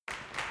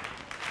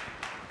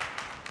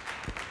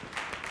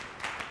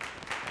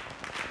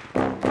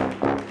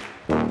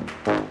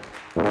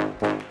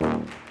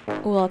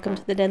Welcome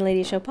to the Dead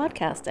Lady Show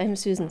podcast. I'm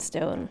Susan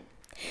Stone.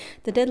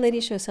 The Dead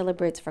Lady Show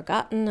celebrates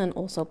forgotten and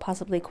also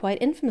possibly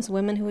quite infamous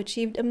women who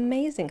achieved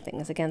amazing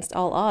things against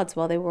all odds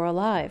while they were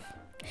alive.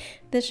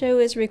 The show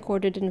is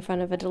recorded in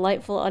front of a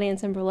delightful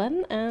audience in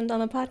Berlin, and on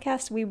the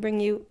podcast we bring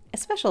you a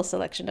special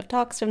selection of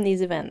talks from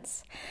these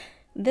events.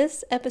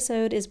 This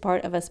episode is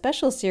part of a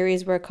special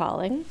series we're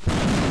calling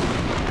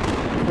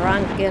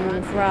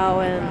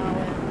Frankenfrauen.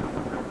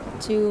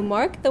 To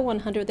mark the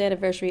 100th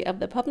anniversary of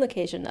the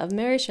publication of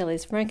Mary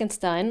Shelley's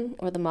Frankenstein,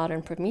 or the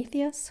modern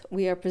Prometheus,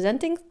 we are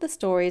presenting the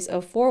stories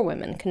of 4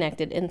 women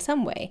connected in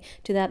some way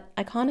to that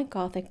iconic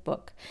Gothic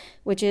book,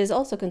 which is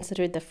also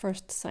considered the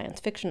first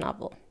science fiction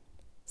novel.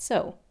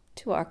 So,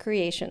 to our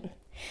creation.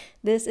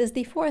 This is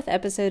the 4th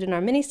episode in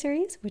our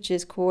miniseries, which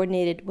is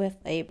coordinated with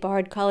a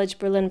Bard College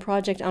Berlin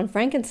project on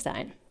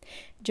Frankenstein.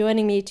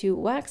 Joining me to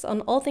wax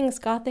on all things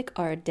Gothic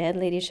are Dead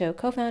Lady Show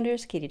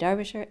co-founders Katie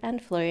Derbyshire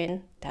and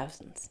Florian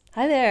Dowsons.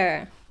 Hi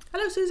there.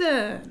 Hello,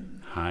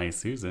 Susan. Hi,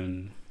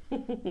 Susan.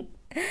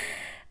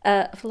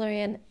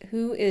 Florian,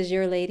 who is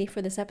your lady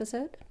for this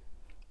episode?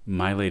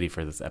 My lady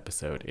for this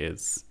episode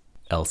is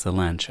Elsa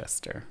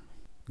Lanchester.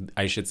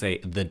 I should say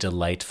the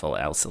delightful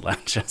Elsa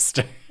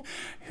Lanchester,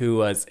 who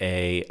was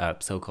a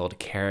so-called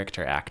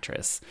character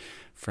actress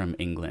from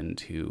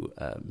England who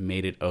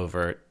made it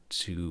over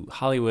to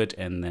Hollywood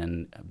and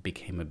then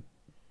became a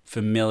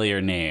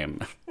familiar name.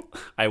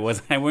 I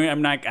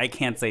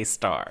can't say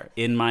star.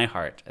 In my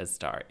heart, a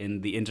star.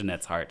 In the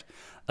internet's heart,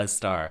 a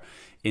star.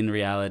 In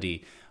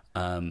reality,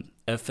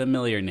 a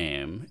familiar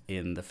name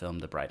in the film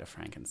The Bride of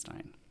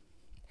Frankenstein.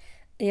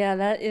 Yeah,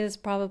 that is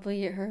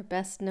probably her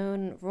best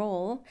known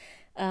role,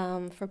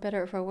 for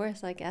better or for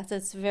worse, I guess.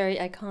 It's a very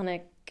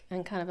iconic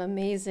and kind of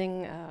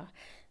amazing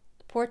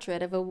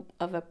portrait of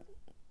a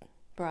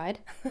bride,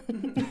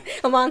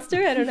 a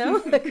monster, I don't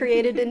know, a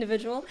created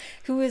individual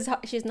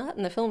she's not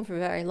in the film for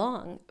very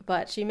long,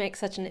 but she makes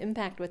such an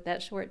impact with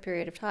that short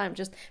period of time,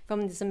 just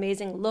from this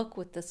amazing look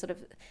with the sort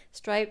of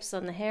stripes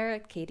on the hair.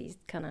 Katie's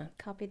kind of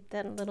copied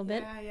that a little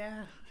bit.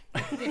 Yeah.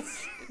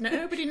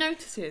 Nobody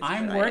notices.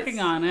 I'm working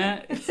on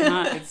it.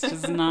 It's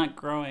just not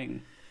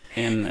growing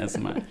in as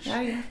much.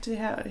 Yeah, you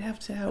have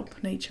to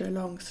help nature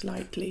along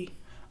slightly.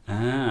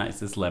 Is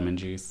this lemon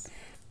juice?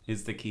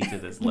 Is the key to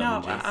this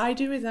lemon juice? No, what I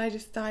do is I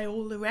just dye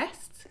all the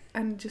rest,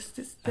 and just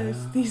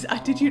these.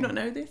 Did you not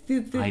know this?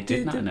 I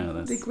did not know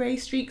this. The grey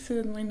streaks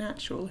are my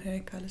natural hair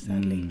colour,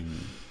 sadly.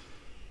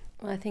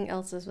 Well, I think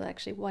Elsa's was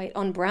actually white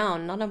on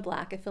brown, not on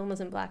black. The film was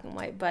in black and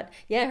white, but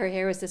yeah, her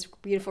hair was this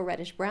beautiful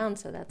reddish brown.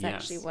 So that's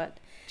actually what.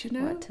 Do you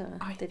know?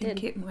 I think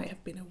did. It might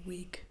have been a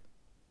wig.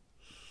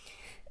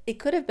 It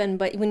could have been,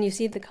 but when you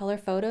see the color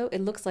photo,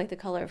 it looks like the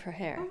color of her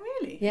hair. Oh,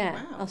 really? Yeah,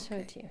 Wow, I'll show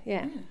it to you.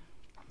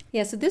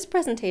 Yeah, so this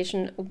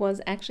presentation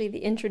was actually the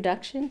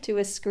introduction to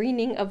a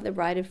screening of The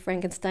Bride of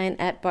Frankenstein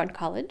at Bard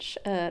College.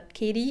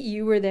 Katie,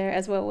 you were there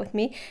as well with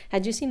me.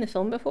 Had you seen the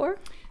film before?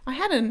 I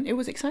hadn't. It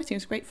was exciting. It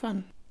was great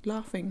fun.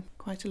 Laughing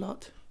quite a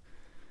lot.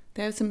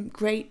 There were some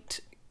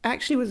great...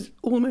 Actually, it was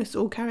almost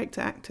all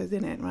character actors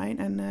in it, right?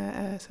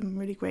 And some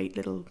really great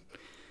little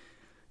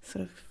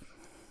sort of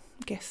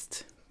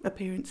guest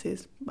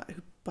appearances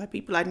by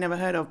people I'd never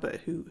heard of, but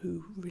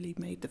who really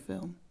made the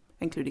film,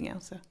 including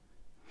Elsa.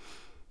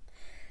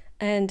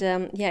 And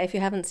if you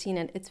haven't seen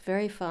it, it's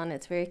very fun,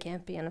 it's very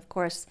campy, and of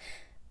course,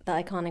 the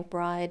iconic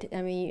bride.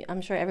 I mean,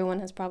 I'm sure everyone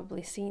has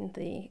probably seen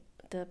the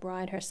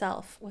bride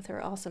herself with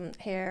her awesome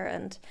hair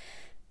and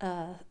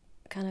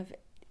kind of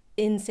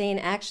insane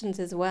actions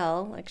as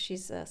well. Like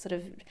she's sort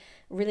of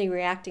really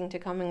reacting to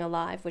coming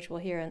alive, which we'll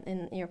hear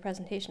in your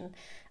presentation.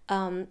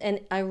 And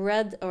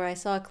I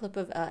saw a clip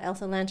of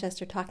Elsa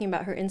Lanchester talking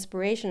about her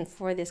inspiration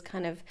for this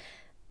kind of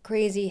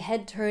crazy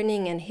head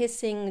turning and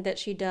hissing that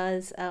she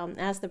does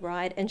as the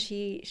bride, and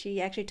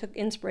she actually took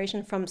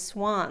inspiration from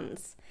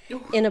swans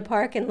in a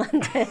park in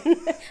London.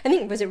 I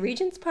think, was it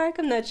Regent's Park?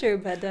 I'm not sure,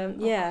 but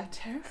yeah.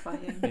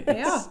 Terrifying.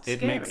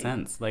 It makes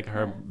sense. Like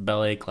her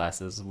ballet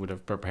classes would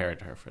have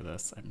prepared her for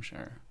this, I'm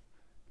sure.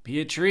 Be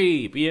a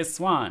tree, be a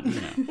swan. You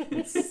know,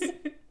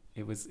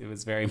 it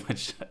was very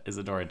much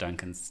Isadora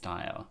Duncan's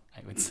style,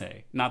 I would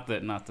say. Not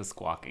the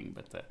squawking,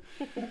 but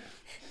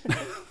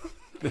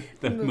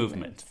the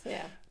movement.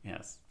 Yeah.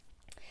 Yes.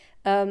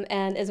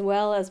 And as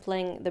well as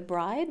playing the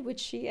bride, which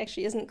she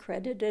actually isn't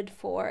credited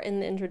for in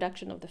the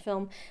introduction of the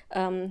film.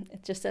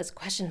 It just says ?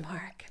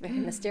 Very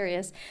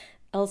mysterious.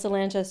 Elsa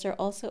Lanchester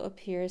also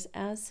appears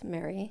as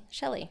Mary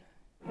Shelley.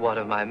 What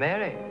of my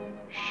Mary?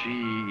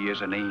 She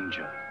is an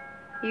angel.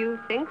 You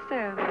think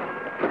so?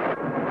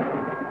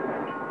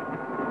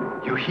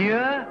 You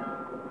hear?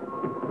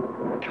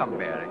 Come,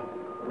 Mary.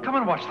 Come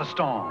and watch the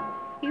storm.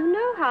 You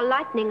know how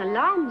lightning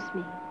alarms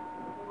me.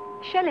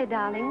 Shelley,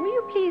 darling, will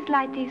you please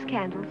light these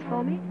candles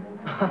for me?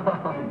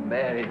 Oh,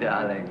 Mary,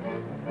 darling.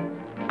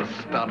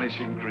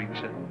 Astonishing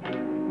creature.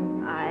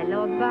 I,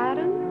 Lord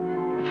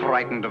Byron.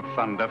 Frightened of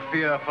thunder,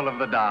 fearful of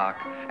the dark,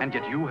 and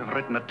yet you have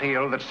written a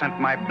tale that sent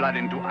my blood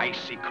into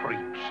icy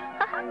creeps.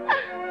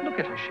 Look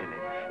at her, Shelley.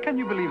 Can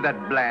you believe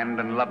that bland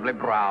and lovely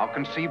brow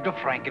conceived of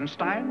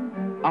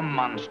Frankenstein? A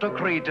monster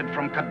created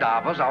from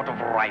cadavers out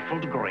of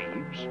rifled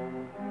graves?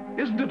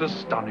 Isn't it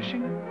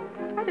astonishing?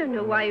 I don't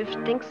know why you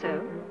should think so.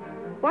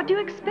 What do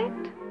you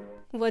expect?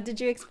 What did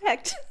you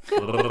expect?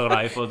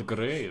 Rifled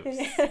graves.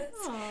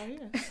 Oh,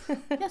 yes.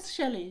 Yes,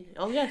 Shelley.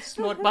 Oh, yes,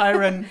 Lord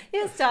Byron.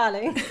 Yes,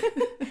 darling.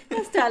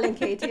 Yes, darling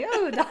Katie.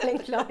 Oh, darling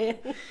Florian.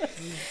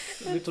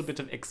 A little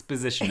bit of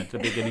exposition at the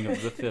beginning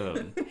of the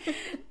film.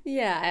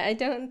 Yeah, I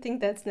don't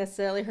think that's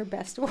necessarily her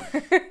best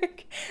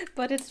work,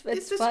 but it's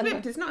It's the fun.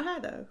 script, it's not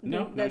her, though.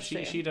 No, That's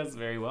true. she does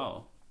very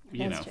well.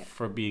 You That's know, true.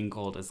 for being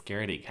called a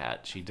scaredy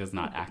cat, she does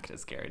not act a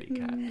scaredy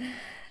cat.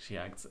 She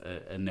acts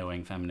a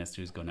knowing feminist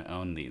who's going to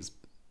own these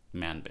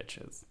man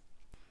bitches.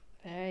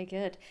 Very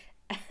good.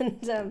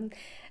 And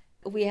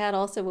we had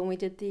also, when we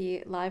did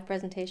the live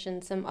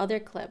presentation, some other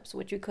clips,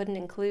 which we couldn't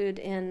include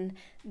in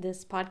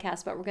this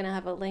podcast, but we're going to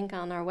have a link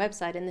on our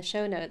website in the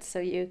show notes so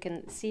you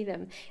can see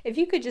them. If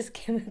you could just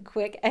give a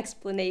quick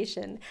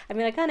explanation. I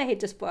mean, I kind of hate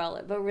to spoil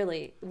it, but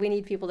really, we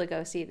need people to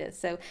go see this.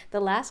 So the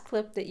last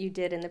clip that you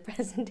did in the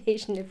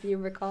presentation, if you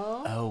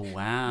recall. Oh,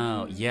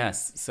 wow.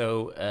 Yes.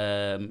 So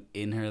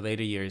in her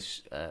later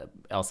years,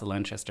 Elsa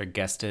Lanchester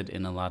guested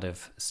in a lot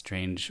of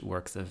strange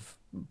works of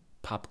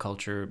pop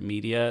culture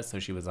media. So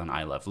she was on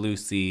I Love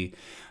Lucy.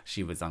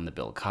 She was on The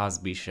Bill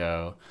Cosby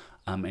Show.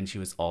 And she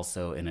was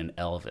also in an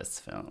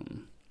Elvis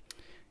film.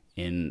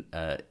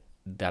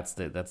 That's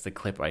the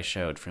clip I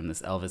showed from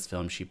this Elvis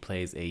film. She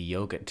plays a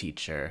yoga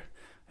teacher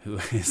who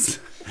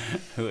is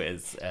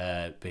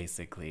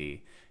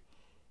basically,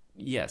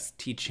 yes,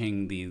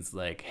 teaching these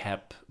like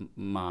hep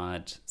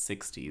mod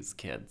 60s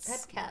kids.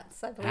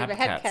 Hepcats, I believe.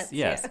 Hepcats,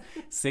 yes.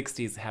 yeah.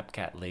 60s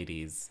hepcat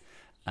ladies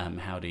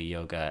how to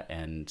yoga,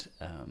 and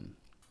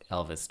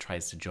Elvis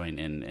tries to join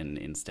in and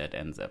instead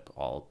ends up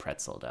all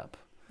pretzeled up.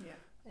 Yeah.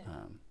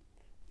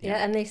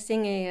 Yeah, and they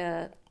sing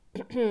a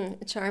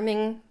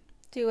charming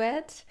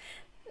duet.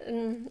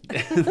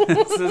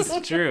 This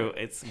is true.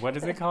 It's, what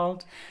is it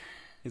called?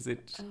 Is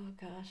it Oh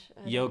gosh. I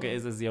don't yoga know.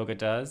 is as yoga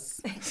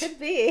does? Could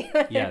be.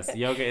 Yes,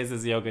 yoga is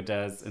as yoga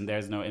does, and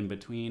there's no in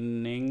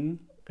betweening.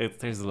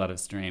 There's a lot of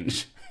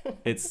strange.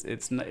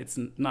 It's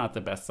not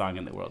the best song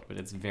in the world, but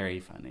it's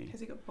very funny. Has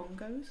he got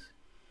bongos?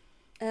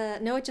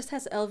 No, it just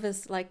has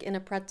Elvis like in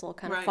a pretzel,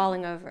 kind of Right.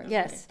 falling over. Okay.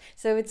 Yes,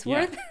 so it's Yeah,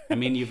 worth. I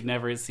mean, you've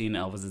never seen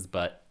Elvis's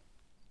butt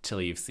till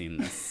you've seen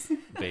this,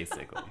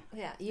 basically.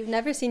 Yeah, you've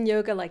never seen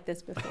yoga like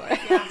this before.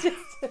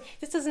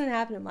 This doesn't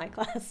happen in my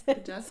class.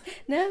 It does.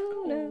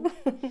 No.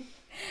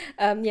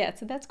 Yeah,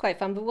 so that's quite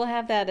fun. But we'll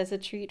have that as a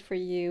treat for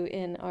you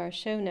in our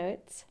show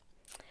notes.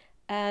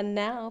 And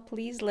now,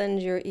 please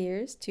lend your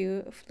ears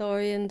to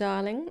Florian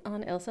Darling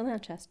on Elsa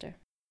Lanchester.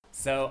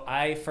 So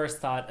I first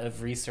thought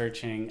of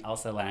researching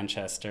Elsa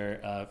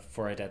Lanchester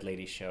for a Dead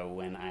Lady show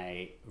when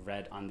I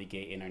read on the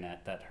gay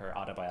internet that her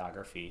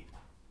autobiography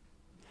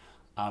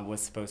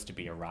was supposed to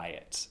be a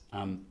riot.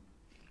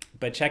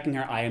 But checking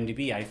her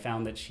IMDb, I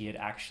found that she had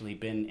actually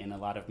been in a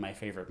lot of my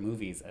favorite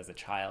movies as a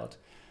child.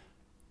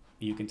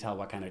 You can tell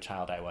what kind of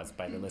child I was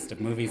by the list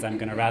of movies I'm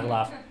going to rattle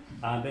off.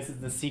 This is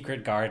The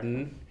Secret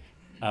Garden.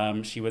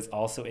 She was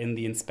also in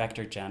The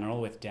Inspector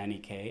General with Danny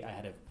Kaye. I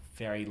had a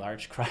very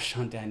large crush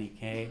on Danny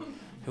Kaye,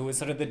 who was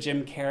sort of the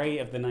Jim Carrey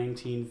of the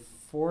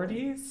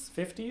 1940s,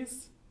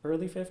 50s,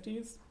 early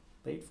 50s,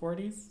 late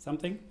 40s,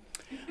 something.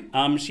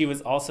 She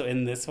was also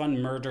in this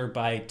one, Murder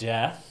by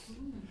Death,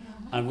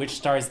 on which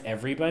stars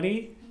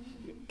everybody.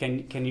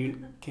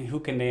 Who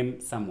can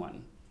name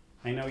someone?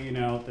 I know you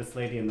know this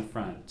lady in the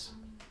front.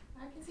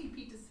 I can see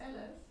Peter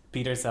Sellers.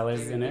 Peter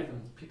Sellers is in it.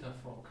 Peter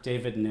Falk.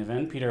 David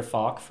Niven, Peter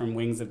Falk from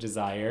Wings of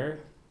Desire,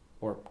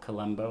 or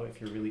Columbo if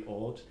you're really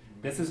old.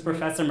 This is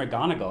Professor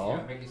McGonagall.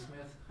 Yeah, Maggie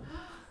Smith.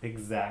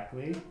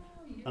 Exactly.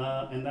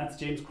 And that's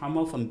James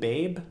Cromwell from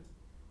Babe,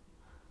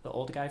 the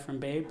old guy from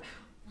Babe.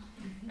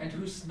 And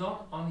who's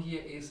not on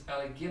here is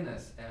Alec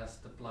Guinness as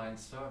the blind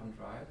servant,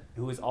 right?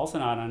 Who is also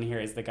not on here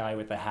is the guy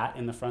with the hat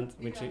in the front,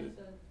 which is...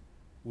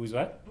 Who's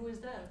what? Who is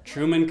that?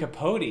 Truman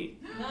Capote.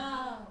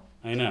 No.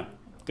 I know.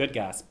 Good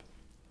gasp.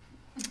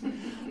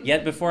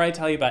 Yet before I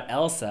tell you about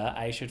Elsa,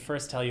 I should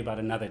first tell you about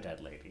another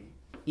dead lady,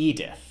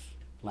 Edith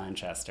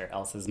Lanchester,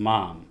 Elsa's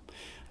mom.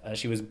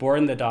 She was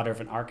born the daughter of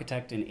an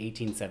architect in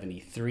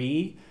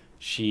 1873.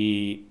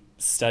 She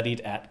studied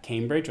at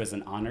Cambridge, was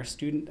an honor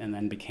student, and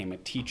then became a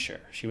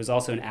teacher. She was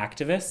also an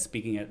activist,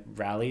 speaking at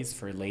rallies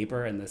for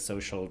labor and the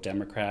Social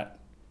Democratic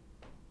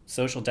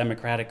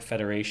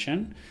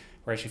Federation,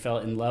 where she fell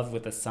in love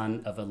with the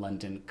son of a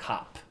London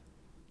cop.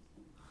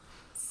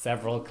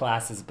 Several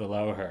classes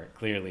below her,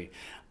 clearly.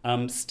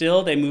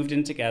 Still, they moved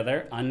in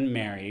together,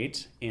 unmarried,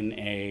 in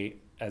a,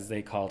 as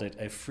they called it,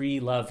 a free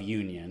love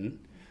union.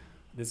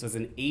 This was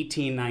in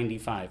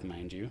 1895,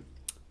 mind you.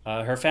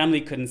 Her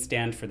family couldn't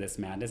stand for this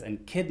madness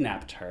and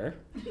kidnapped her,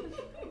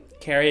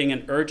 carrying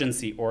an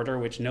urgency order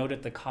which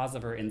noted the cause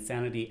of her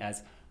insanity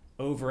as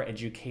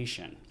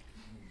overeducation,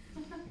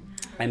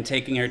 and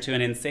taking her to an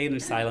insane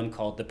asylum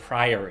called the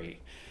Priory,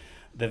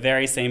 the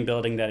very same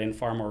building that in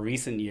far more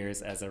recent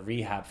years as a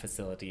rehab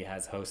facility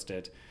has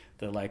hosted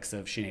the likes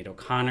of Sinead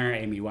O'Connor,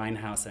 Amy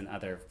Winehouse, and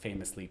other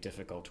famously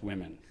difficult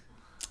women.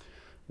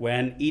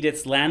 When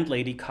Edith's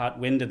landlady caught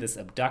wind of this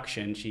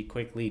abduction, she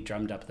quickly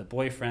drummed up the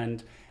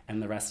boyfriend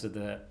and the rest of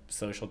the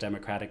Social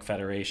Democratic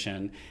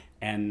Federation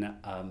and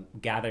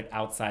gathered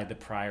outside the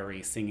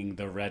priory singing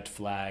the red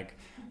flag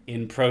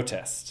in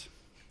protest.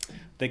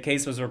 The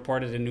case was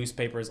reported in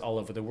newspapers all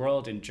over the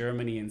world, in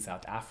Germany, in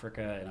South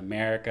Africa, in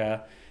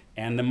America,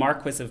 and the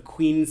Marquis of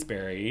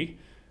Queensberry,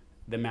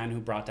 the man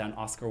who brought down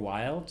Oscar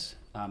Wilde,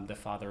 the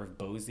father of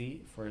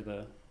Bosie for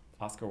the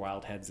Oscar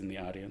Wilde heads in the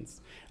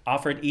audience,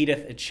 offered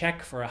Edith a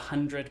check for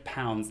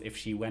 £100 if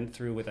she went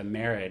through with a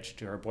marriage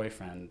to her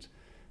boyfriend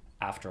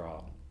after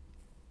all.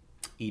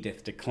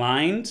 Edith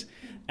declined,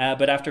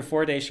 but after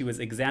 4 days she was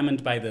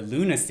examined by the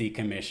Lunacy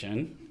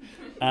Commission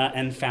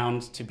and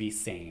found to be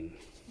sane.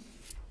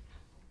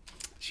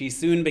 She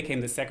soon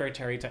became the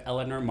secretary to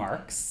Eleanor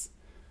Marx,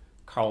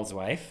 Karl's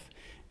wife,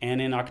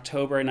 and in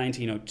October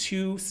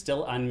 1902,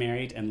 still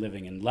unmarried and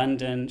living in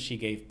London, she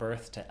gave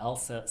birth to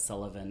Elsa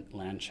Sullivan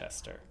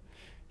Lanchester.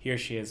 Here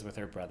she is with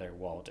her brother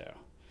Waldo.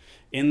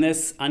 In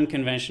this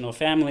unconventional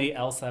family,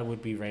 Elsa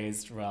would be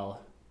raised,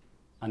 well,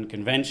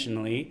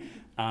 unconventionally.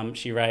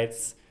 She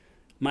writes,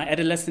 "My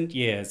adolescent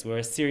years were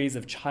a series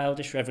of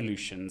childish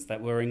revolutions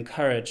that were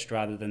encouraged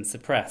rather than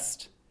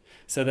suppressed,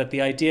 so that the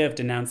idea of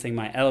denouncing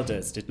my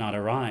elders did not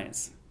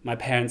arise. My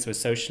parents were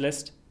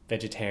socialist,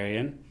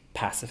 vegetarian,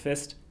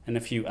 pacifist, and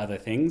a few other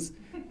things,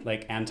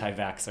 like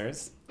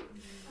anti-vaxxers.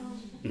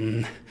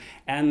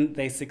 And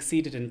they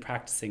succeeded in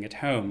practicing at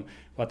home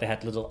what they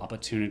had little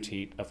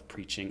opportunity of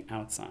preaching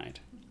outside.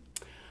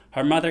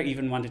 Her mother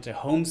even wanted to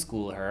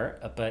homeschool her,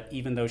 but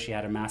even though she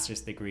had a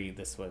master's degree,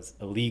 this was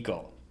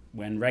illegal.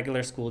 When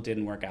regular school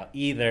didn't work out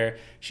either,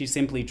 she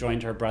simply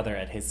joined her brother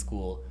at his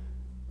school,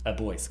 a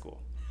boys'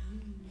 school.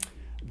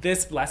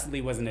 This,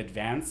 blessedly, was an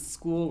advanced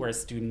school where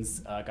students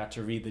got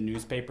to read the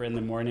newspaper in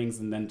the mornings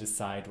and then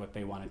decide what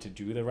they wanted to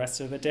do the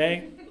rest of the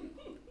day.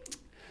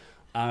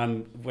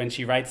 When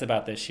she writes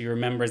about this, she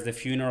remembers the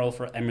funeral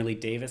for Emily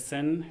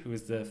Davison, who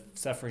was the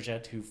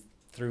suffragette who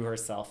threw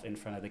herself in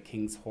front of the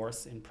king's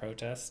horse in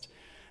protest.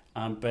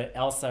 But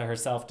Elsa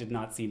herself did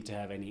not seem to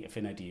have any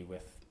affinity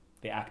with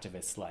the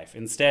activist life.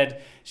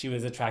 Instead, she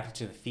was attracted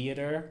to the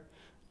theater,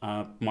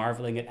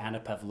 marveling at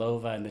Anna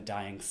Pavlova and The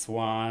Dying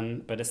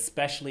Swan, but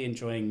especially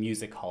enjoying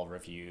music hall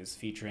reviews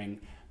featuring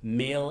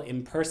male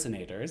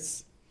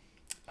impersonators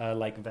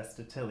like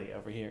Vesta Tilley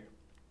over here.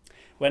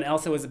 When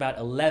Elsa was about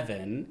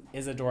 11,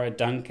 Isadora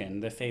Duncan,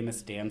 the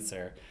famous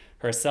dancer,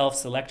 herself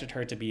selected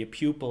her to be a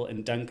pupil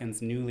in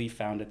Duncan's newly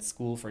founded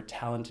school for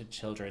talented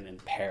children in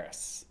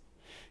Paris.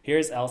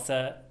 Here's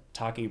Elsa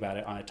talking about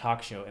it on a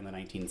talk show in the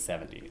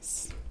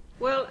 1970s.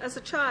 Well, as a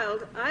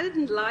child, I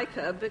didn't like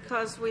her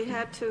because we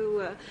had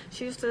to,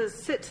 she used to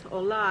sit or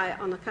lie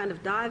on a kind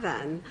of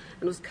divan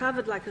and was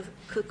covered like a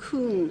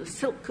cocoon, a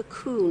silk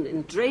cocoon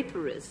in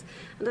draperies.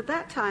 And at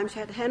that time, she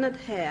had hennaed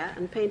hair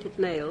and painted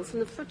nails.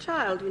 And for a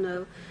child, you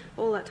know,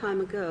 all that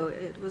time ago,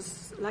 it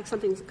was like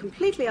something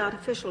completely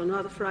artificial and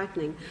rather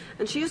frightening.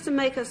 And she used to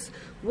make us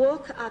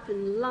walk up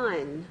in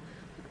line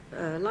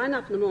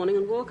up in the morning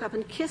and walk up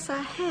and kiss her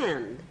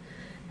hand.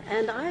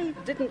 And I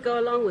didn't go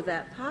along with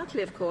that,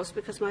 partly, of course,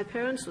 because my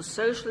parents were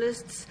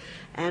socialists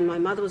and my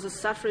mother was a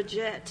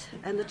suffragette.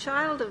 And the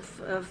child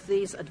of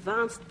these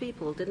advanced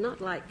people did not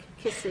like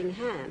kissing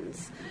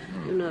hands,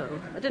 you know.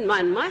 I didn't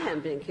mind my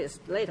hand being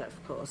kissed later,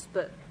 of course,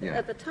 but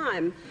at the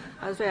time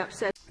I was very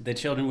upset. The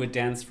children would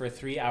dance for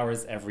 3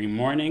 hours every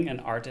morning, and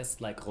artists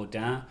like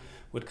Rodin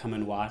would come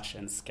and watch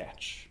and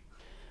sketch.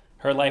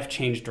 Her life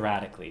changed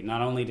radically.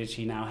 Not only did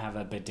she now have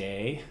a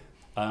bidet,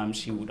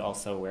 she would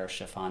also wear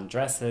chiffon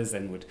dresses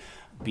and would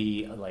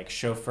be like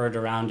chauffeured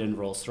around in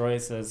Rolls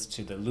Royces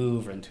to the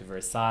Louvre and to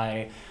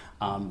Versailles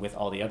with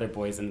all the other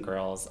boys and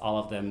girls, all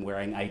of them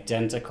wearing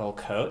identical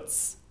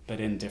coats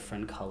but in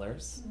different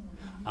colors.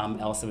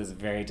 Elsa was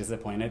very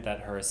disappointed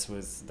that hers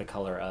was the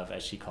color of,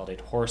 as she called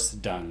it, horse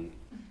dung.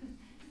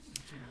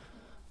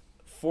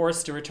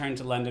 Forced to return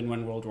to London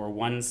when World War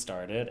I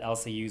started,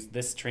 Elsa used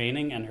this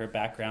training and her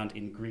background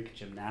in Greek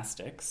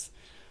gymnastics,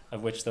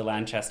 of which the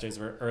Lanchesters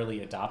were early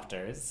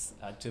adopters,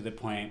 to the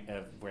point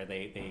of where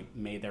they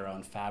made their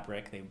own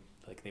fabric.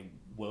 They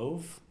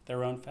wove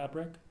their own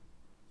fabric.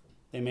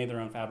 They made their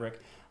own fabric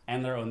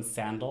and their own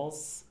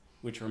sandals,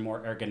 which were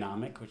more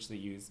ergonomic, which they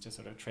used to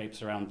sort of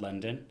traipse around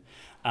London.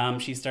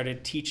 She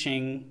started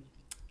teaching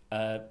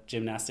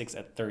gymnastics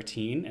at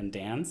 13 and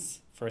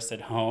dance, first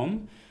at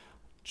home,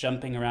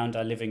 jumping around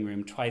our living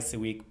room twice a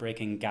week,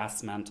 breaking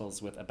gas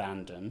mantles with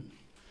abandon.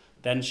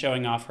 Then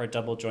showing off her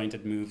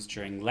double-jointed moves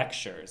during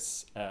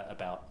lectures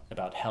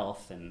about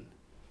health and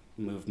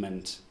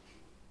movement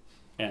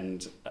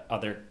and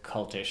other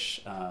cultish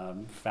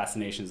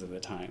fascinations of the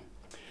time.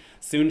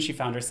 Soon she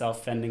found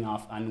herself fending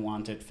off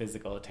unwanted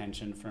physical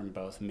attention from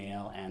both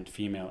male and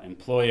female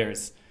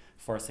employers,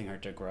 forcing her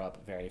to grow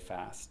up very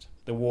fast.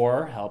 The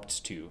war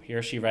helped too.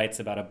 Here she writes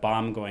about a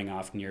bomb going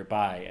off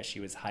nearby as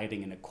she was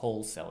hiding in a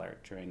coal cellar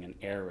during an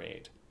air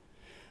raid.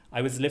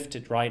 I was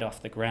lifted right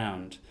off the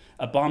ground.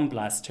 A bomb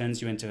blast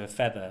turns you into a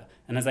feather,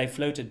 and as I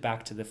floated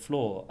back to the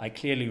floor, I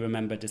clearly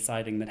remember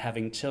deciding that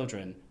having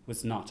children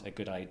was not a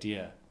good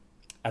idea.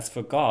 As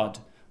for God,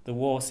 the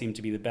war seemed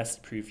to be the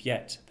best proof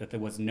yet that there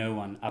was no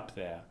one up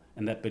there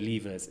and that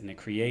believers in a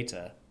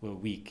creator were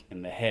weak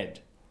in the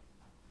head.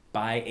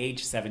 By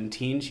age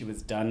 17, she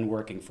was done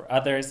working for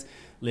others,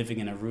 living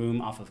in a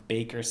room off of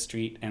Baker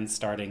Street and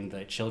starting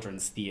the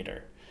Children's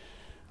Theatre,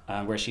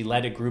 where she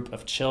led a group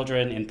of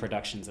children in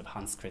productions of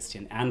Hans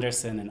Christian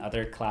Andersen and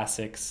other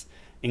classics,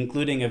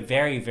 including a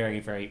very, very,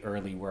 very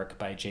early work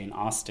by Jane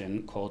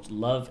Austen called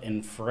Love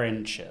and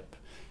Friendship,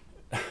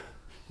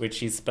 which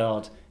she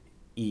spelled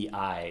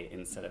E-I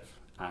instead of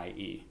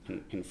I-E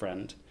in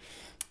friend.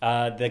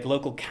 The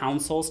local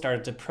council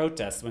started to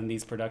protest when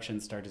these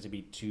productions started to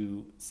be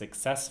too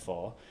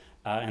successful,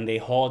 and they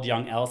hauled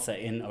young Elsa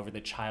in over the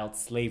Child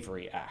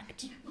Slavery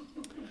Act.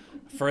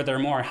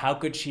 Furthermore, how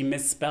could she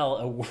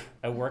misspell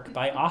a work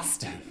by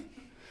Austen?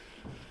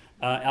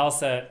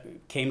 Elsa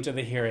came to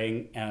the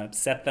hearing,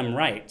 set them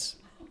right,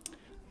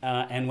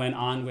 and went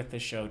on with the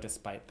show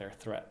despite their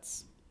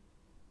threats.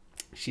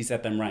 She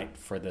set them right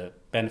for the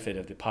benefit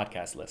of the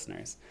podcast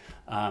listeners,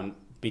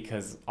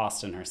 because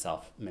Austen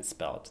herself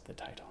misspelled the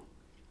title,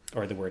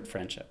 or the word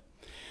friendship.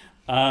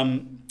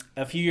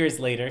 A few years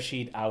later,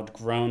 she'd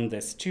outgrown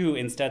this too,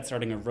 instead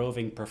starting a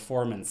roving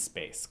performance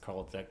space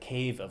called the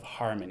Cave of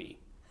Harmony,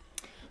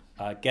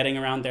 getting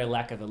around their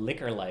lack of a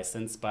liquor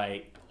license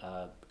by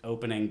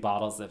opening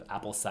bottles of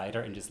apple cider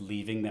and just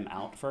leaving them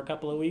out for a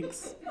couple of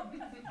weeks.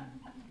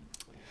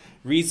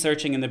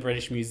 Researching in the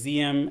British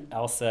Museum,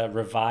 Elsa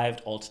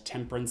revived old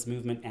temperance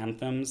movement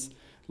anthems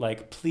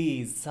like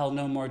 "Please sell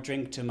no more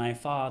drink to my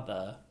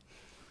father,"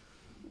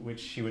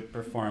 which she would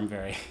perform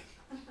very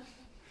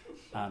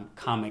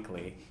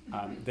comically.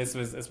 This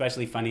was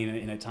especially funny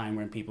in a time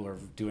when people were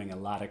doing a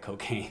lot of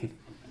cocaine.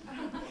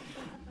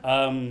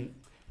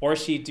 Or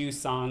she'd do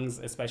songs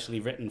especially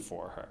written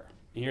for her.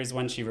 Here's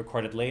one she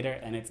recorded later,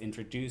 and it's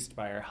introduced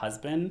by her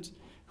husband,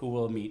 who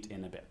we'll meet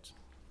in a bit.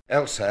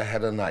 Elsa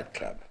had a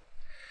nightclub.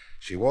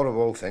 She wore, of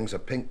all things, a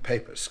pink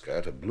paper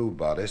skirt, a blue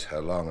bodice,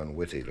 her long and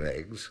witty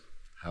legs,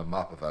 her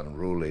mop of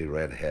unruly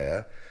red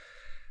hair,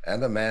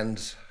 and a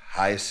man's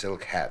high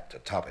silk hat to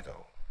top it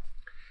all.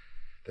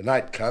 The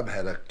nightclub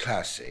had a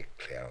classy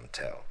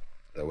clientele.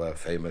 There were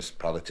famous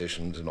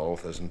politicians and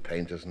authors and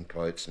painters and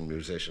poets and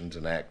musicians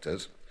and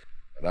actors,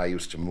 and I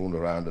used to moon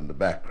around in the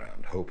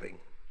background, hoping.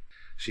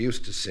 She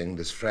used to sing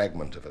this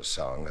fragment of a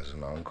song as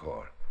an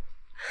encore.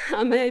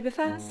 I may be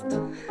fast,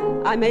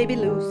 I may be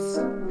loose,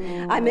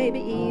 I may be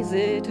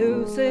easy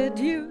to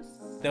seduce.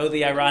 Though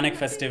the ironic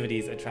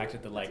festivities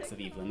attracted the likes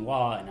of Evelyn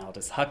Waugh and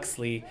Aldous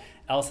Huxley,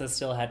 Elsa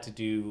still had to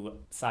do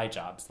side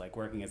jobs like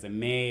working as a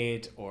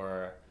maid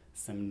or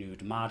some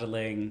nude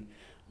modeling,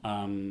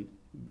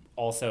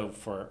 also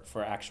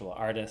for actual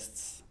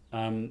artists.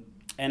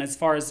 And as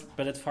far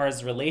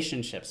as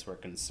relationships were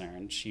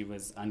concerned, she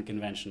was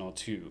unconventional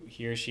too.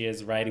 Here she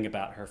is writing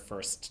about her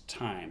first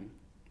time.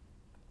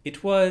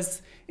 It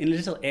was in a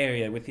little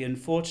area with the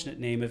unfortunate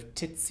name of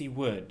Titsy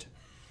Wood,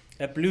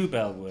 a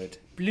bluebell wood,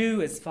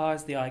 blue as far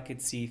as the eye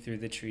could see through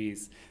the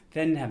trees,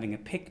 then having a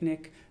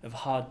picnic of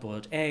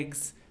hard-boiled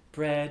eggs,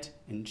 bread,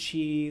 and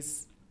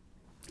cheese.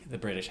 The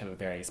British have a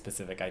very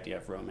specific idea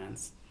of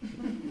romance.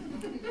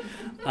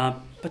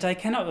 But I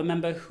cannot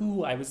remember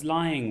who I was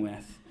lying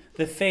with.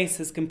 The face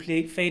has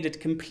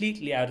faded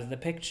completely out of the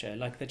picture,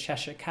 like the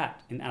Cheshire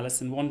Cat in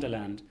Alice in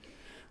Wonderland.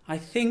 I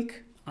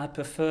think I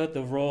preferred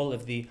the role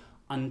of the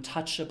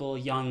untouchable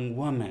young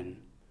woman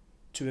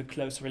to a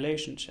close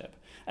relationship.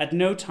 At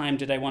no time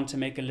did I want to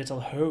make a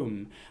little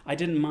home. I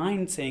didn't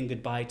mind saying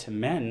goodbye to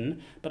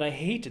men, but I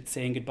hated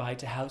saying goodbye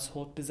to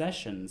household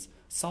possessions,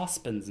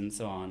 saucepans and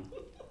so on.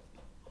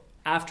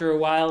 After a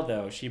while,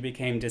 though, she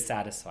became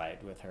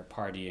dissatisfied with her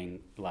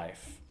partying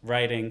life,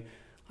 writing,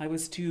 "I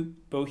was too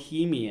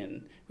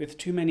bohemian, with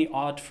too many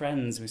odd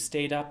friends who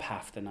stayed up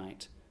half the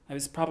night. I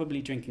was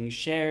probably drinking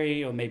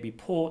sherry or maybe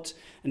port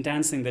and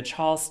dancing the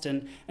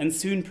Charleston and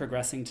soon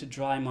progressing to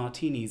dry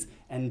martinis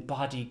and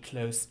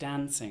body-close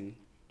dancing.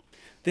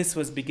 This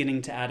was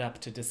beginning to add up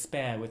to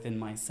despair within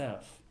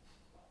myself."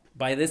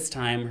 By this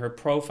time, her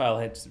profile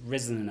had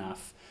risen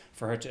enough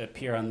for her to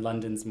appear on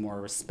London's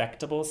more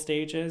respectable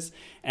stages,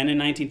 and in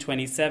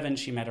 1927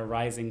 she met a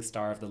rising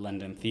star of the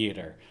London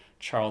theatre,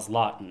 Charles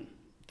Laughton,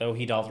 though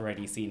he'd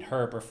already seen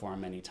her perform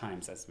many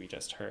times, as we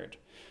just heard.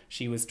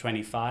 She was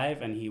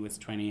 25 and he was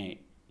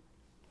 28.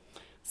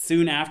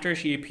 Soon after,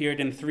 she appeared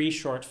in 3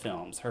 short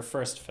films, her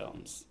first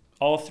films.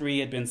 All 3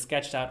 had been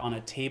sketched out on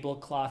a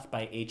tablecloth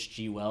by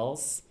H.G.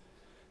 Wells,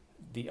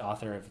 the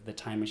author of The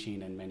Time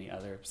Machine and many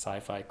other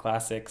sci-fi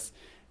classics.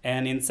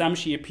 And in some,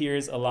 she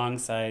appears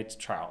alongside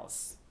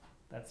Charles.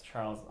 That's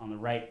Charles on the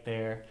right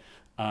there.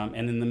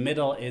 And in the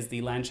middle is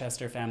the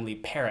Lanchester family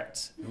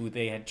parrot, who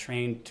they had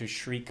trained to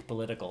shriek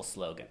political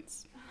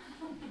slogans.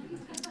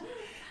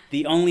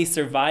 The only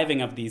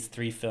surviving of these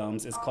 3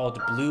 films is called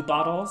Blue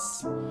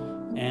Bottles,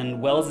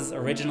 and Wells's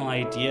original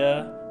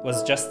idea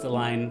was just the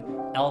line,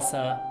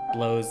 "Elsa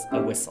blows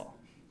a whistle."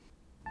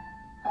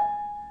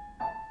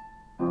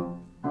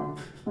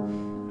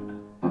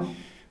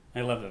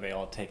 I love that they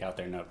all take out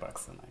their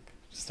notebooks and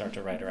start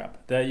to write her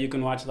up. You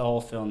can watch the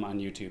whole film on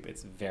YouTube.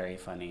 It's very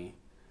funny.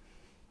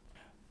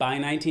 By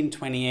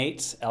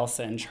 1928,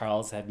 Elsa and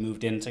Charles had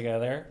moved in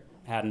together,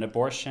 had an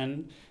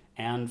abortion,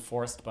 and,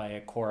 forced by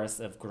a chorus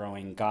of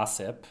growing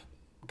gossip,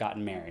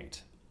 gotten married.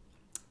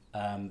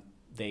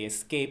 They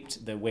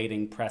escaped the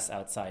waiting press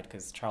outside,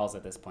 because Charles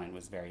at this point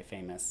was very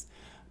famous,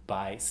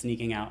 by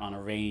sneaking out on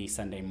a rainy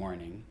Sunday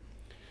morning.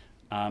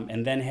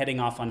 And then heading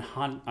off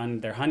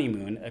on their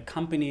honeymoon,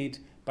 accompanied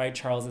by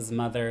Charles's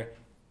mother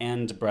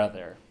and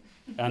brother,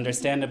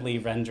 understandably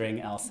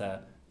rendering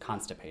Elsa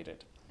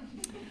constipated.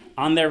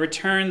 On their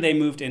return, they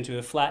moved into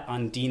a flat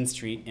on Dean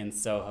Street in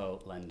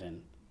Soho,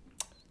 London.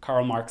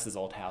 Karl Marx's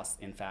old house,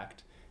 in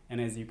fact, and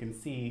as you can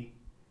see,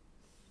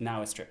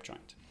 now a strip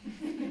joint.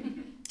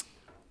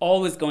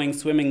 All was going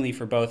swimmingly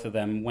for both of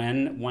them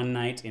when, one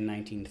night in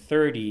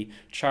 1930,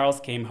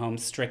 Charles came home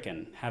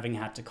stricken, having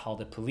had to call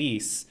the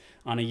police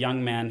on a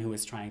young man who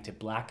was trying to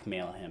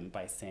blackmail him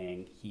by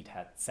saying he'd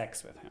had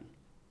sex with him.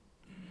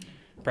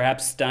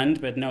 Perhaps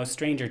stunned, but no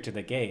stranger to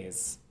the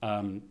gaze,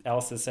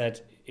 Elsa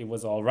said it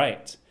was all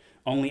right,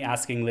 only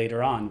asking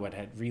later on what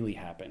had really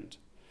happened.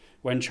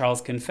 When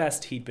Charles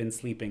confessed he'd been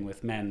sleeping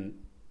with men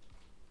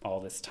all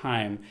this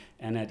time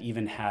and had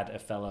even had a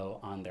fellow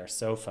on their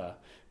sofa,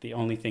 the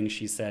only thing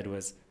she said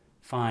was,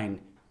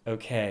 "Fine,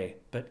 okay,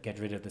 but get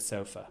rid of the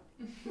sofa."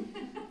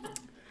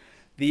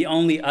 The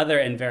only other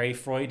and very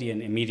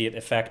Freudian immediate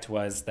effect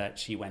was that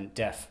she went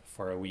deaf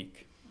for a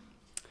week.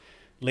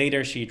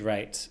 Later she'd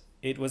write,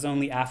 "It was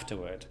only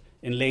afterward,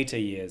 in later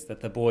years,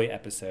 that the boy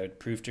episode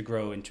proved to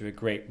grow into a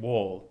great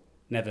wall,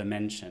 never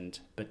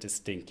mentioned, but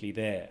distinctly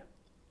there."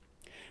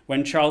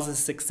 When Charles's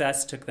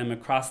success took them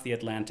across the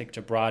Atlantic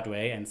to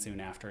Broadway and soon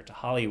after to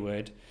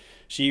Hollywood,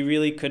 she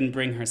really couldn't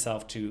bring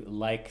herself to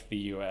like the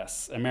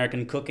US.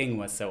 American cooking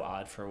was so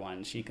odd, for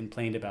one. She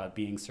complained about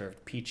being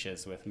served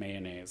peaches with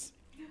mayonnaise.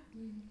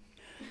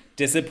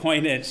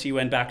 Disappointed, she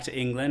went back to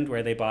England,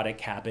 where they bought a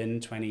cabin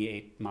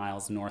 28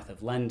 miles north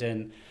of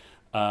London,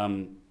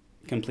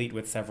 complete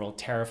with several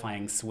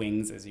terrifying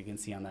swings, as you can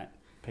see on that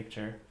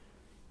picture.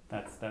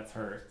 That's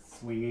her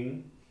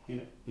swinging.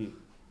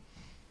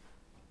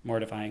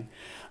 Mortifying.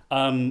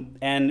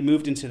 And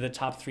moved into the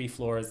top 3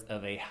 floors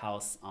of a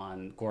house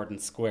on Gordon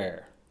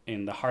Square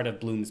in the heart of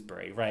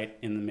Bloomsbury, right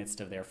in the midst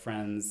of their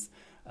friends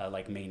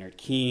like Maynard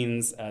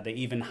Keynes. They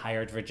even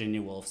hired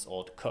Virginia Woolf's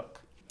old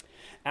cook.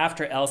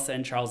 After Elsa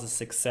and Charles's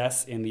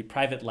success in the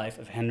private life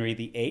of Henry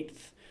VIII,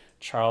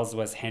 Charles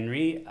was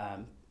Henry,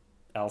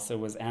 Elsa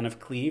was Anne of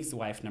Cleves,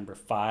 wife number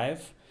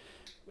 5,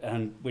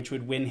 which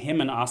would win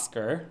him an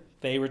Oscar.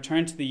 They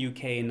returned to the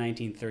UK in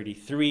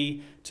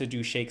 1933 to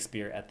do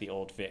Shakespeare at the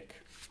Old Vic.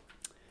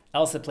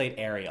 Elsa played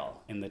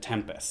Ariel in The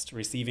Tempest,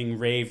 receiving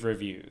rave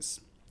reviews.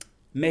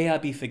 "May I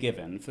be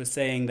forgiven for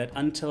saying that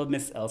until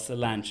Miss Elsa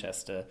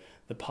Lanchester,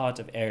 the part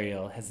of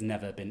Ariel has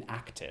never been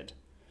acted.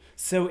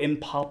 So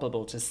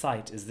impalpable to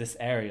sight is this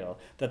Ariel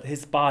that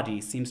his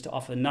body seems to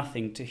offer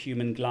nothing to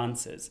human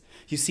glances.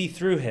 You see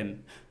through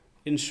him.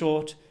 In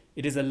short,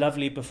 it is a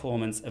lovely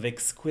performance of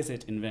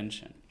exquisite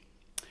invention."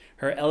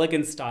 Her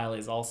elegant style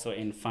is also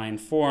in fine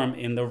form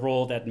in the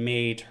role that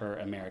made her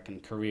American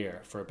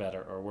career, for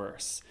better or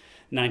worse.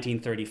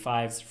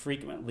 1935's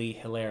frequently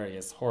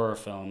hilarious horror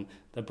film,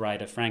 The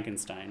Bride of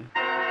Frankenstein.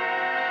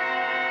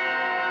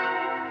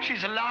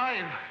 She's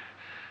alive!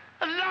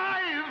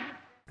 Alive!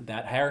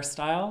 That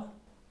hairstyle,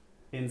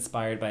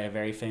 inspired by a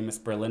very famous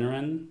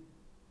Berlinerin,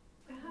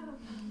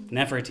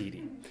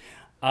 Nefertiti.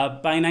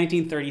 By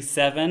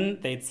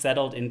 1937, they'd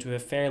settled into a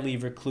fairly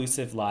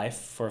reclusive life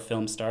for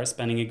film stars,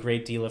 spending a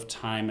great deal of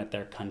time at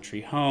their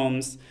country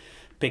homes,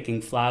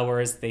 picking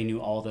flowers, they knew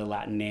all the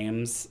Latin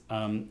names,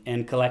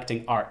 and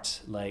collecting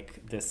art,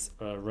 like this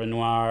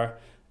Renoir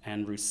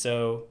and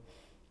Rousseau.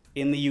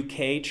 In the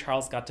UK,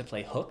 Charles got to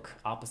play Hook,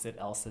 opposite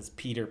Elsa's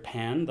Peter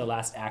Pan, the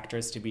last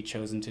actress to be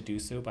chosen to do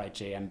so by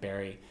J.M.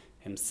 Barrie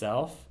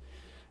himself.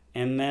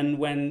 And then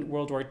when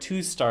World War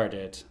II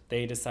started,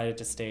 they decided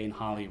to stay in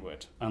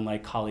Hollywood,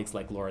 unlike colleagues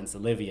like Laurence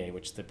Olivier,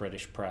 which the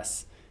British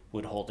press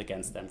would hold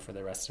against them for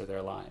the rest of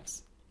their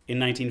lives. In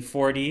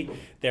 1940,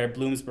 their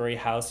Bloomsbury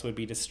house would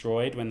be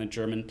destroyed when the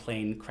German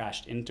plane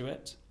crashed into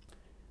it.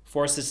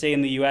 Forced to stay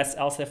in the US,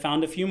 Elsa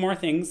found a few more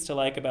things to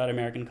like about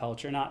American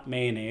culture, not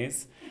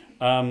mayonnaise,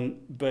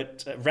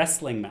 but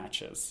wrestling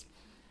matches.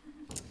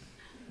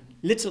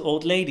 "Little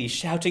old lady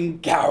shouting,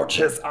 'Gouge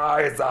his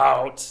eyes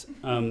out,'"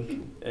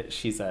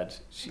 she said,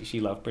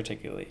 she loved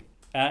particularly.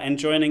 And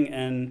joining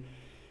an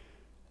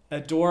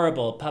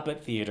adorable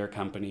puppet theater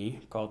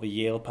company called the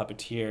Yale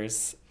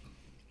Puppeteers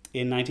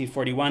in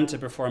 1941 to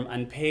perform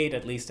unpaid,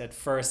 at least at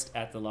first,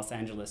 at the Los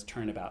Angeles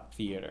Turnabout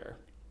Theater,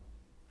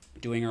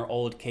 doing her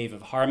old Cave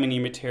of Harmony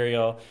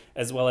material,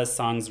 as well as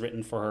songs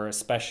written for her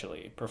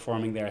especially,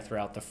 performing there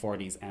throughout the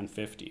 40s and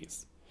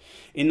 50s.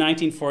 In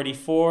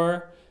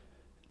 1944,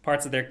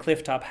 parts of their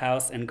clifftop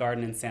house and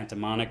garden in Santa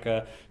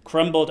Monica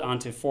crumbled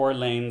onto 4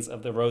 lanes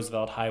of the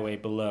Roosevelt Highway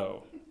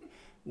below.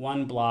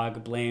 One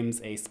blog blames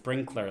a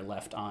sprinkler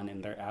left on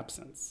in their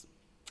absence.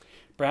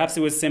 Perhaps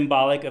it was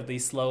symbolic of the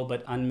slow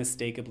but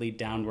unmistakably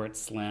downward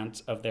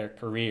slant of their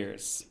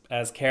careers.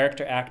 As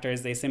character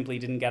actors, they simply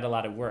didn't get a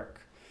lot of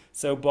work,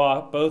 so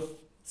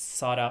both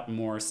sought out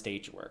more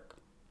stage work.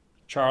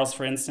 Charles,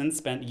 for instance,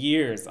 spent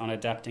years on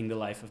adapting the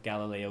life of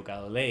Galileo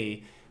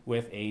Galilei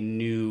with a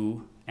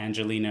new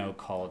Angelino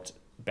called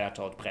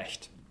Bertolt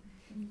Brecht.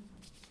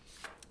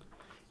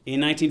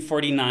 In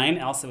 1949,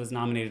 Elsa was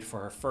nominated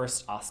for her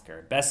first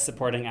Oscar, Best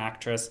Supporting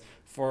Actress,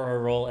 for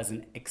her role as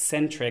an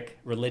eccentric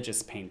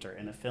religious painter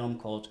in a film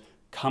called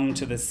Come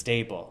to the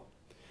Stable.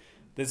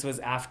 This was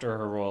after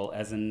her role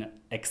as an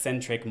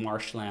eccentric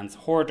marshlands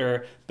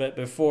hoarder, but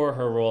before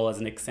her role as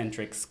an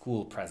eccentric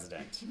school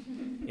president,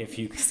 if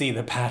you see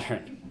the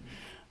pattern.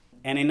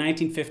 And in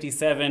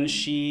 1957,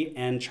 she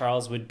and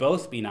Charles would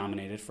both be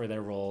nominated for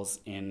their roles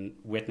in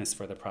Witness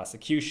for the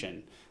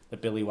Prosecution, the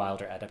Billy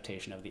Wilder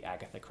adaptation of the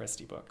Agatha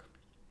Christie book.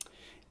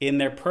 In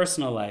their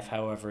personal life,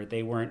 however,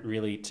 they weren't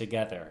really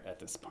together at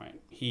this point.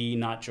 He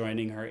not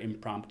joining her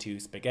impromptu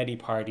spaghetti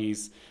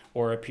parties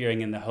or appearing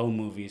in the home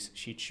movies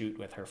she'd shoot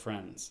with her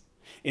friends.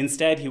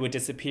 Instead, he would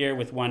disappear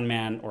with one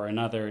man or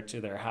another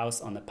to their house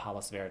on the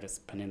Palos Verdes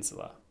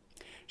Peninsula.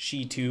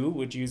 She, too,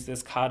 would use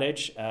this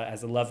cottage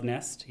as a love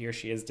nest. Here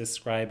she is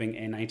describing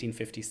a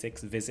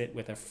 1956 visit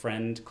with a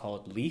friend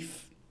called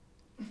Leaf.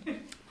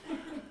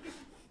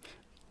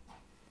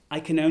 I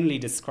can only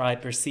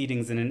describe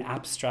proceedings in an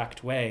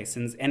abstract way,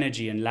 since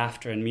energy and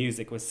laughter and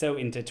music was so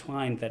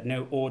intertwined that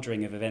no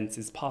ordering of events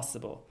is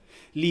possible.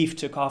 Leaf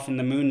took off in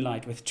the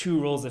moonlight with 2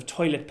 rolls of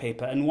toilet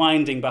paper and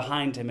winding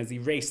behind him as he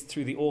raced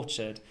through the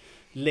orchard.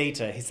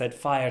 Later, he set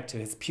fire to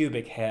his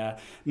pubic hair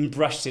and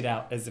brushed it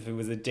out as if it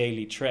was a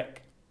daily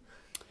trick.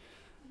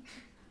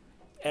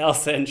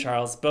 Elsa and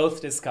Charles both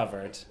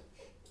discovered,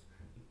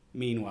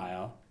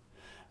 meanwhile,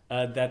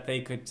 that they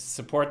could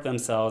support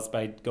themselves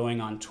by going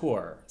on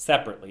tour,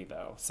 separately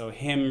though. So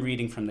him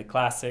reading from the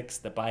classics,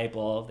 the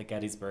Bible, the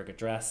Gettysburg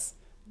Address,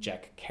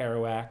 Jack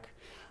Kerouac,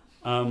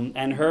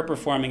 and her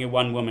performing a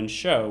one-woman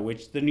show,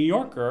 which The New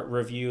Yorker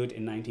reviewed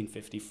in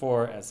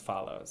 1954 as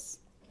follows.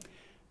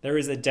 There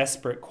is a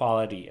desperate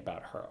quality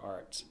about her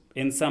art.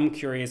 In some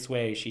curious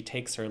way, she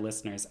takes her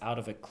listeners out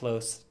of a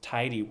close,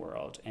 tidy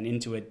world and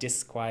into a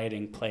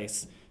disquieting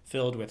place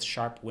filled with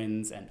sharp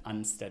winds and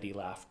unsteady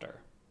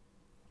laughter.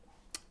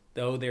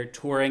 Though their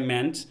touring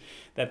meant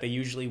that they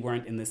usually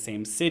weren't in the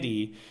same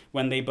city,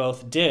 when they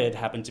both did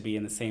happen to be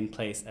in the same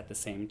place at the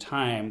same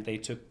time, they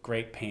took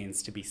great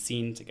pains to be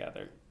seen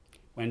together.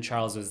 When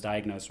Charles was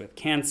diagnosed with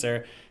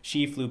cancer,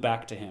 she flew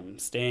back to him,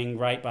 staying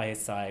right by his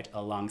side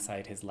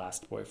alongside his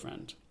last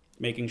boyfriend,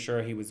 making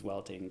sure he was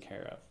well taken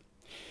care of.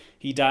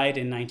 He died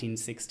in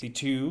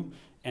 1962,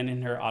 and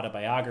in her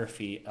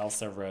autobiography,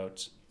 Elsa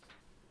wrote,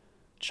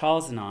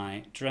 "Charles and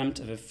I dreamt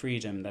of a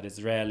freedom that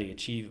is rarely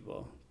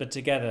achievable, but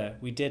together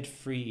we did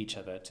free each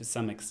other to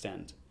some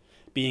extent.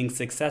 Being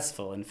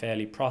successful and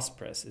fairly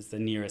prosperous is the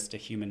nearest a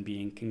human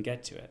being can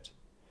get to it.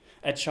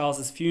 At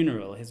Charles's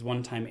funeral, his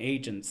one-time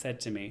agent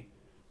said to me,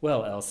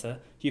 'Well, Elsa,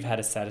 you've had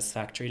a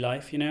satisfactory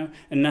life, and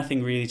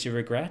nothing really to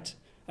regret.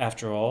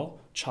 After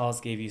all,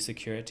 Charles gave you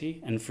security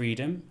and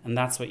freedom, and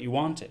that's what you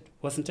wanted,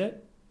 wasn't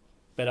it?'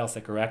 But Elsa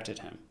corrected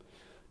him.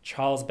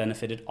 Charles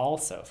benefited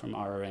also from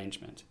our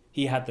arrangement.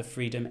 He had the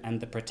freedom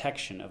and the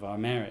protection of our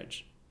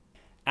marriage.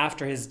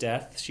 After his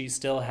death, she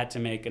still had to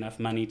make enough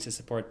money to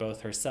support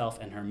both herself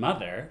and her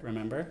mother,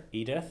 remember,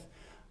 Edith,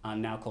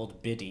 now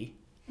called Biddy,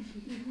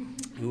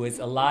 who is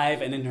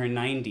alive and in her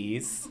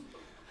 90s.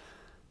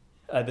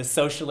 The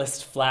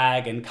socialist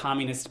flag and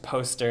communist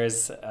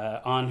posters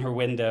on her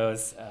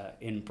windows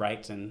in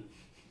Brighton.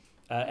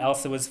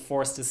 Elsa was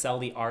forced to sell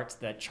the art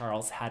that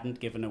Charles hadn't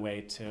given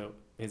away to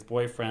his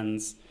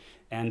boyfriends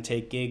and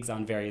take gigs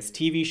on various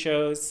TV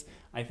shows.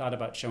 I thought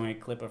about showing a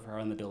clip of her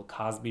on the Bill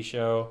Cosby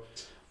Show,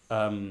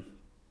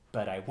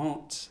 but I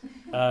won't.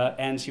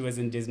 And she was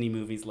in Disney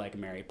movies like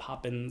Mary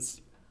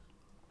Poppins.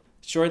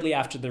 Shortly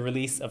after the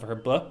release of her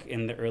book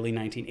in the early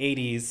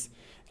 1980s,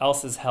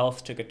 Elsa's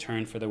health took a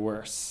turn for the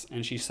worse,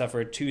 and she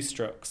suffered 2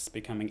 strokes,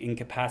 becoming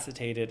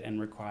incapacitated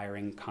and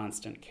requiring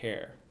constant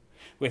care.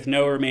 With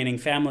no remaining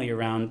family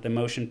around, the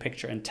Motion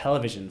Picture and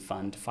Television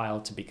Fund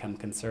filed to become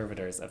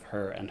conservators of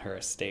her and her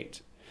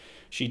estate.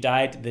 She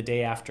died the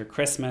day after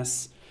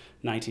Christmas,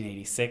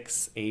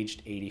 1986,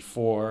 aged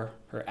 84.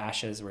 Her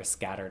ashes were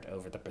scattered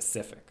over the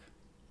Pacific.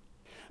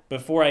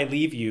 Before I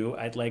leave you,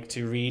 I'd like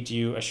to read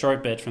you a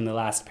short bit from the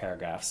last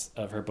paragraphs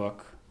of her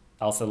book,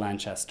 Elsa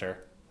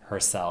Lanchester,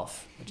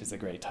 Herself, which is a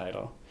great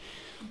title.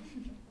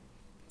 It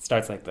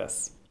starts like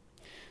this.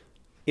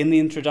 In the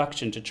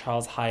introduction to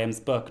Charles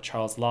Hyam's book,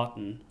 Charles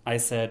Laughton, I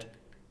said,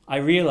 I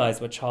realized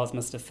what Charles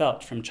must have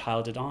felt from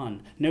childhood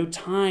on. No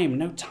time,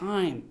 no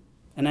time.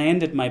 And I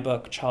ended my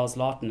book, Charles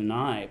Laughton and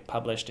I,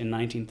 published in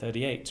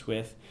 1938,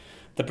 with,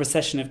 the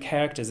procession of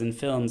characters in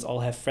films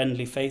all have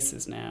friendly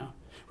faces now.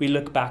 We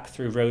look back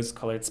through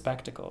rose-colored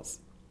spectacles.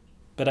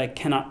 But I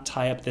cannot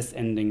tie up this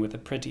ending with a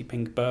pretty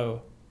pink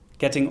bow.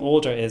 Getting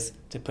older is,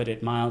 to put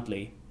it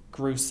mildly,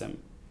 gruesome.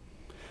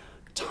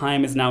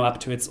 Time is now up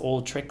to its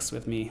old tricks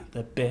with me,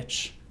 the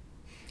bitch.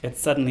 It's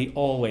suddenly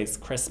always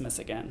Christmas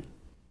again.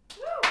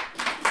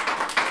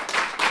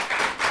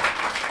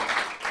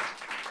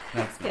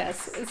 That's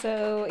nice. Yes,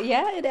 so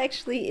yeah, it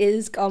actually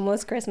is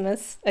almost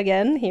Christmas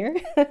again here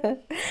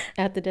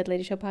at the Dead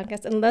Lady Show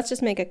podcast. And let's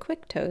just make a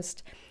quick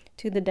toast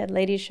to the Dead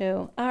Lady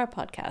Show, our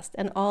podcast,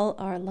 and all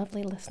our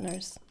lovely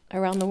listeners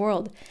around the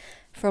world,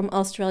 from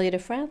Australia to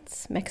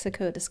France,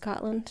 Mexico to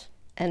Scotland,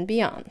 and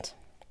beyond.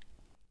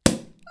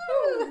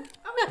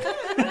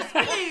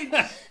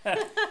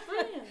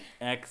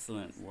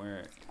 Excellent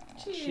work.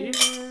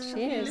 Cheers.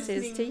 Cheers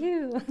is to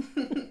you.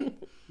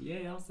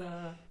 Yay,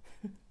 Elsa.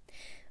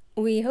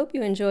 We hope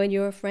you enjoyed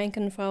your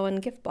Frankenfrauen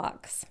gift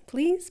box.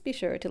 Please be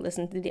sure to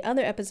listen to the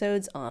other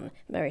episodes on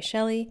Mary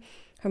Shelley,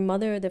 her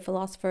mother, the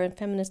philosopher and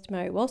feminist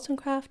Mary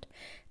Wollstonecraft,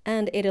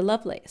 and Ada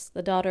Lovelace,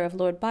 the daughter of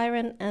Lord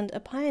Byron and a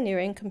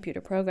pioneering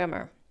computer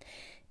programmer.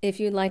 If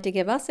you'd like to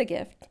give us a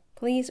gift,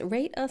 please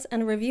rate us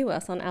and review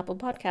us on Apple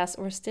Podcasts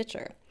or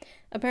Stitcher.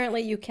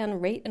 Apparently, you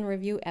can rate and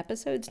review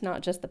episodes,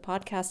 not just the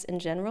podcast in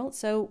general,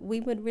 so we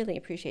would really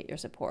appreciate your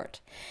support.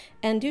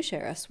 And do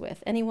share us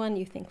with anyone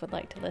you think would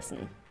like to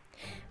listen.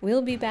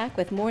 We'll be back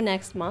with more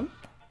next month.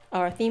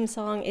 Our theme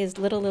song is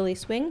Little Lily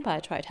Swing by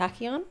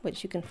Tritachyon,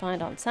 which you can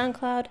find on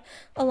SoundCloud,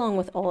 along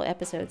with all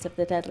episodes of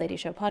the Dead Lady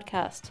Show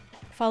podcast.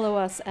 Follow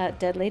us at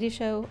Dead Lady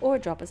Show or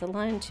drop us a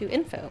line to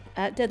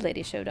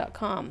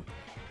info@deadladyshow.com.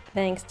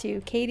 Thanks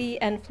to Katie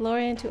and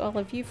Florian, to all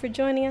of you for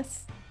joining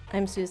us.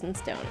 I'm Susan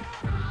Stone.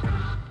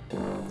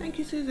 Thank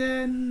you,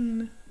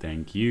 Susan.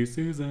 Thank you,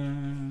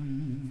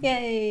 Susan.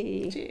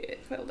 Yay!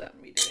 Cheers. Well done,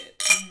 we did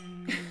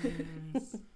it.